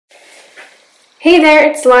Hey there,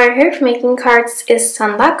 it's Laura here from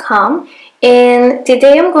makingcardsisfun.com, and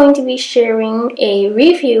today I'm going to be sharing a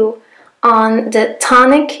review on the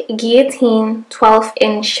Tonic Guillotine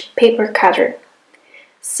 12-inch paper cutter.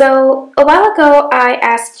 So a while ago I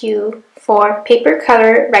asked you for paper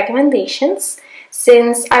cutter recommendations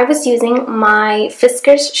since I was using my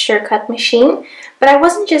Fiskars Surecut machine, but I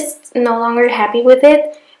wasn't just no longer happy with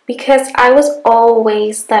it because I was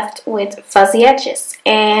always left with fuzzy edges,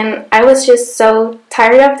 and I was just so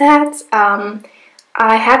tired of that.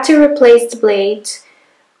 I had to replace the blade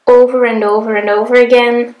over and over and over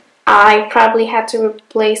again. I probably had to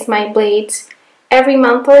replace my blades every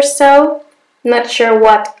month or so. Not sure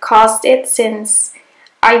what caused it, since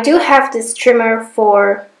I do have this trimmer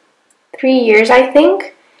for 3 years, I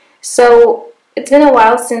think. So it's been a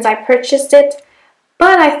while since I purchased it.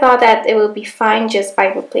 But I thought that it would be fine just by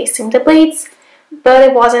replacing the blades, but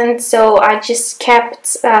it wasn't, so I just kept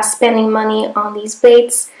spending money on these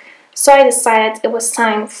blades. So I decided it was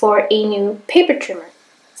time for a new paper trimmer.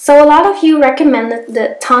 So a lot of you recommended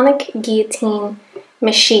the Tonic Guillotine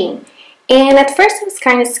machine, and at first I was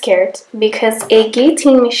kind of scared because a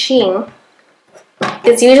guillotine machine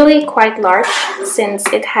is usually quite large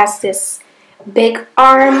since it has this big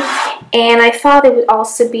arm, and I thought it would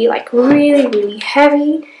also be like really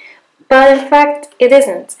heavy, but in fact it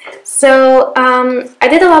isn't. So I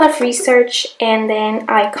did a lot of research, and then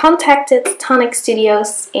I contacted Tonic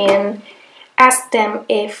Studios and asked them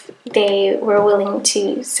if they were willing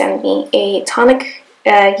to send me a Tonic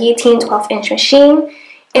Guillotine 12-inch machine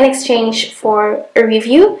in exchange for a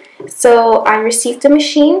review. So I received the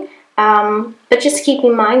machine, but just keep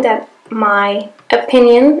in mind that my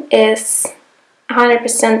opinion is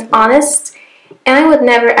 100% honest, and I would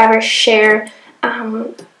never ever share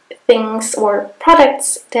things or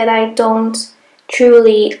products that I don't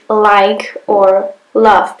truly like or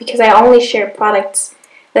love, because I only share products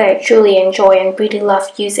that I truly enjoy and really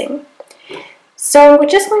love using. So we're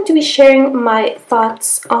just going to be sharing my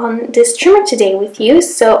thoughts on this trimmer today with you,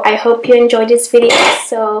 so I hope you enjoyed this video.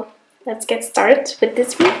 So let's get started with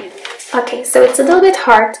this review. Okay, so it's a little bit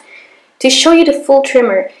hard to show you the full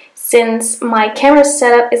trimmer since my camera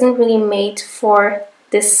setup isn't really made for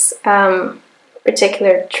this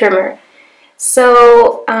particular trimmer.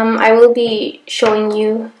 So I will be showing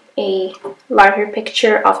you a larger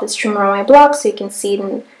picture of this trimmer on my blog so you can see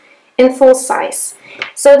it in full size.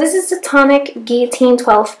 So this is the Tonic Guillotine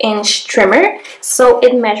 12-inch trimmer. So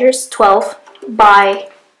it measures 12 by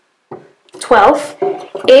 12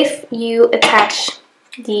 if you attach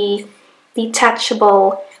the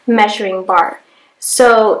detachable measuring bar.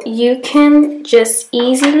 So you can just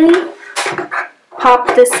easily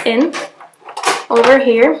pop this in over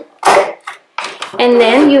here, and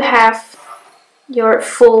then you have your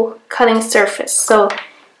full cutting surface. So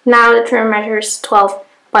now the trimmer measures 12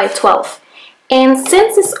 by 12. And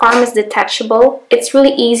since this arm is detachable, it's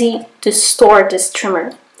really easy to store this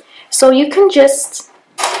trimmer. So you can just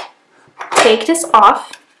take this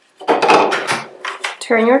off,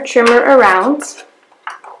 turn your trimmer around,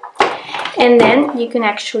 and then you can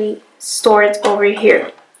actually store it over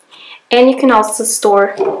here. And you can also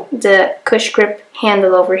store the cush grip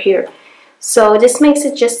handle over here. So this makes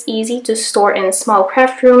it just easy to store in small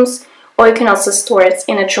craft rooms, or you can also store it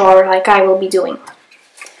in a drawer like I will be doing.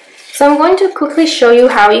 So I'm going to quickly show you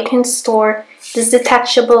how you can store this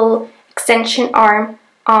detachable extension arm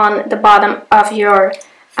on the bottom of your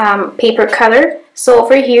paper cutter. So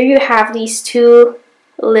over here you have these two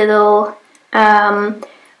little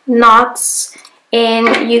knots,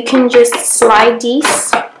 and you can just slide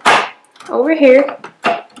these over here,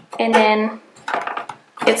 and then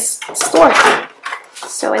it's stored.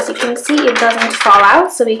 So as you can see, it doesn't fall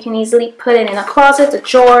out, so you can easily put it in a closet, a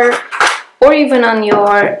drawer, or even on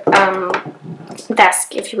your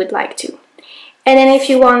desk if you would like to. And then if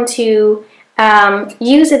you want to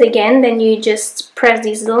use it again, then you just press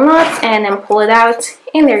these little knots and then pull it out,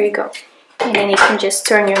 and there you go. And then you can just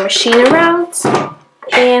turn your machine around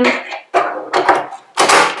and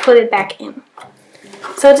put it back in.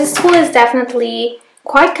 So this tool is definitely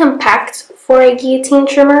quite compact for a guillotine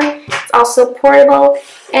trimmer. It's also portable,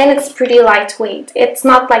 and it's pretty lightweight. It's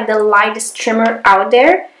not like the lightest trimmer out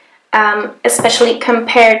there, especially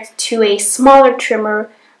compared to a smaller trimmer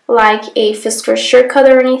like a Fiskars Surecut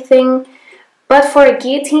or anything. But for a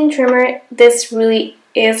guillotine trimmer, this really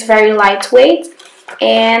is very lightweight,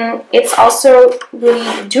 and it's also really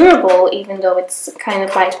durable even though it's kind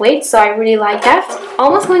of lightweight, so I really like that.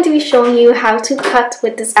 I'm also going to be showing you how to cut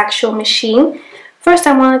with this actual machine. First,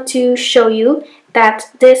 I wanted to show you that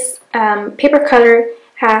this paper cutter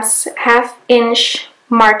has 1/2 inch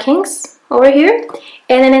markings over here,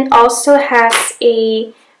 and then it also has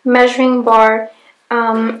a measuring bar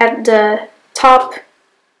at the top,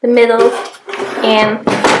 the middle, and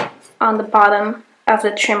on the bottom of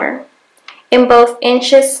the trimmer in both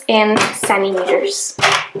inches and centimeters.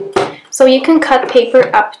 So you can cut paper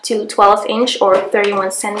up to 12 inch or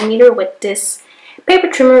 31 centimeter with this paper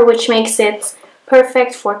trimmer, which makes it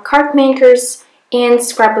perfect for card makers and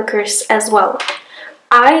scrapbookers as well.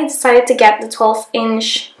 I decided to get the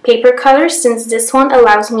 12-inch paper cutter since this one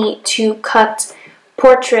allows me to cut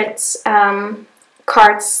portraits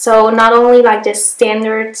cards. So not only like the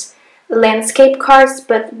standard landscape cards,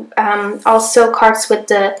 but also cards with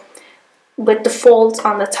the folds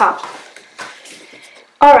on the top.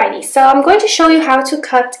 Alrighty, so I'm going to show you how to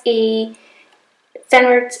cut a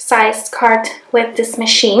standard sized card with this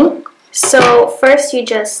machine. So first you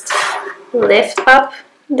just lift up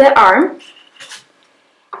the arm,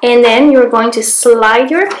 and then you're going to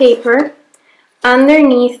slide your paper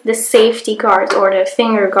underneath the safety guard or the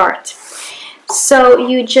finger guard. So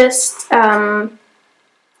you just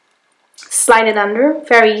slide it under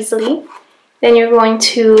very easily. Then you're going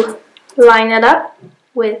to line it up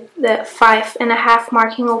with the 5.5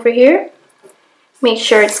 marking over here. Make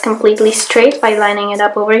sure it's completely straight by lining it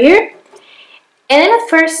up over here. And then at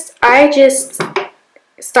first I just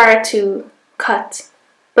started to cut,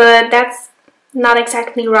 but that's not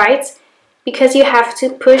exactly right because you have to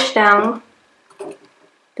push down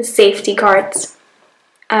the safety guards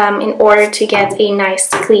in order to get a nice,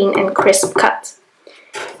 clean and crisp cut.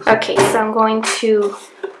 Okay, so I'm going to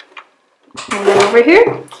bring that over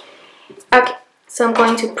here. Okay, so I'm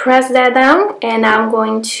going to press that down, and now I'm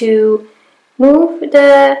going to move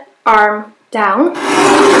the arm down,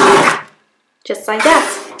 just like that.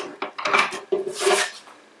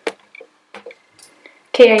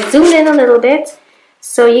 Okay, I zoomed in a little bit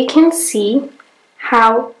so you can see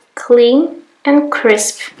how clean and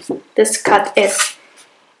crisp this cut is.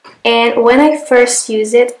 And when I first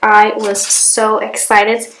used it, I was so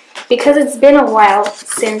excited because it's been a while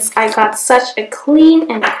since I got such a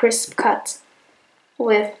clean and crisp cut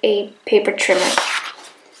with a paper trimmer.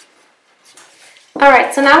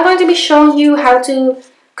 Alright, so now I'm going to be showing you how to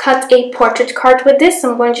cut a portrait card with this.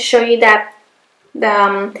 I'm going to show you that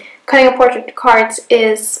cutting a portrait card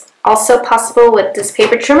is also possible with this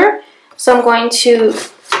paper trimmer. So I'm going to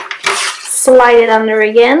slide it under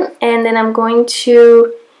again, and then I'm going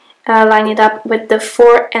to line it up with the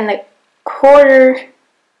 4.25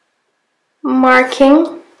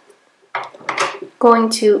 marking. Going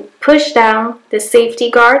to push down the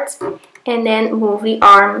safety guards and then move the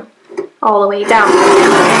arm all the way down.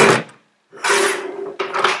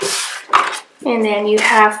 And then you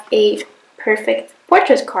have a perfect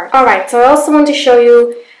portrait card. Alright, so I also want to show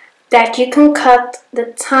you that you can cut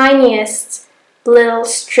the tiniest little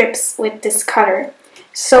strips with this cutter.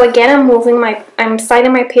 So again, I'm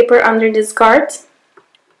sliding my paper under this guard,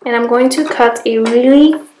 and I'm going to cut a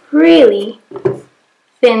really, really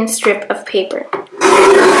thin strip of paper.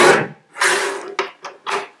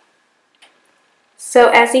 So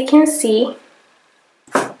as you can see,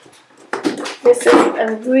 this is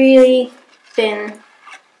a really thin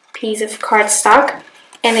piece of cardstock,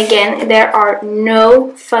 and again, there are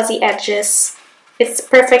no fuzzy edges. It's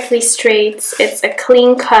perfectly straight, it's a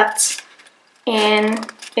clean cut, and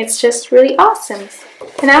it's just really awesome.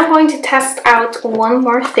 And now I'm going to test out one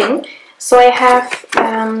more thing. So I have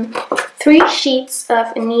 3 sheets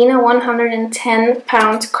of Nina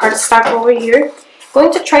 110-pound cardstock over here. I'm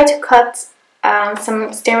going to try to cut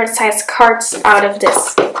some standard size cards out of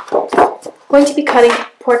this. I'm going to be cutting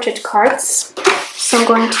portrait cards. So I'm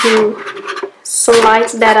going to slide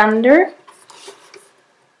that under,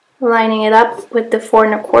 lining it up with the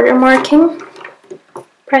 4.25 marking,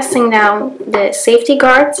 pressing down the safety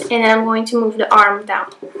guards, and then I'm going to move the arm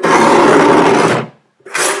down.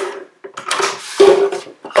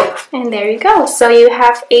 And there you go. So you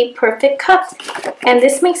have a perfect cut. And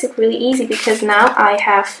this makes it really easy because now I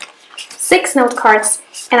have 6 note cards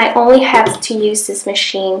and I only have to use this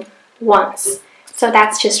machine once. So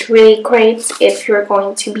that's just really great if you're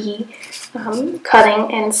going to be cutting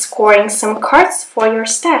and scoring some cards for your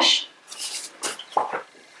stash.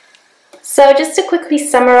 So just to quickly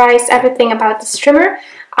summarize everything about this trimmer,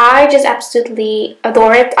 I just absolutely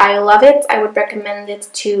adore it. I love it. I would recommend it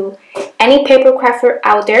to any paper crafter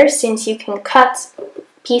out there since you can cut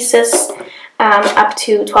pieces up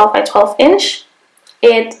to 12 by 12 inch.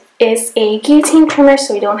 It is a guillotine trimmer,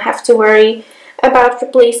 so you don't have to worry about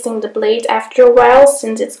replacing the blade after a while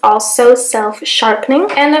since it's also self-sharpening.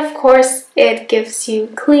 And of course, it gives you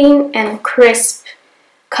clean and crisp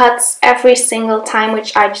cuts every single time,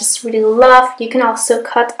 which I just really love. You can also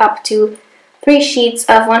cut up to 3 sheets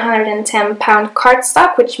of 110-pound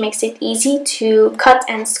cardstock, which makes it easy to cut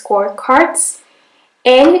and score cards.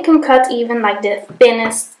 And you can cut even like the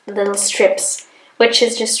thinnest little strips, which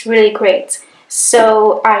is just really great.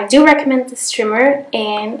 So I do recommend this trimmer,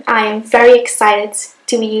 and I am very excited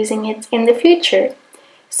to be using it in the future.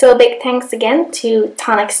 So big thanks again to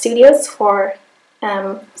Tonic Studios for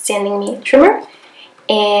sending me a trimmer,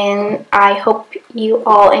 and I hope you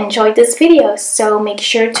all enjoyed this video. So make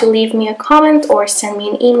sure to leave me a comment or send me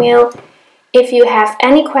an email if you have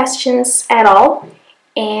any questions at all,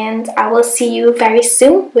 and I will see you very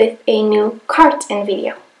soon with a new card and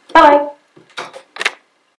video. Bye bye!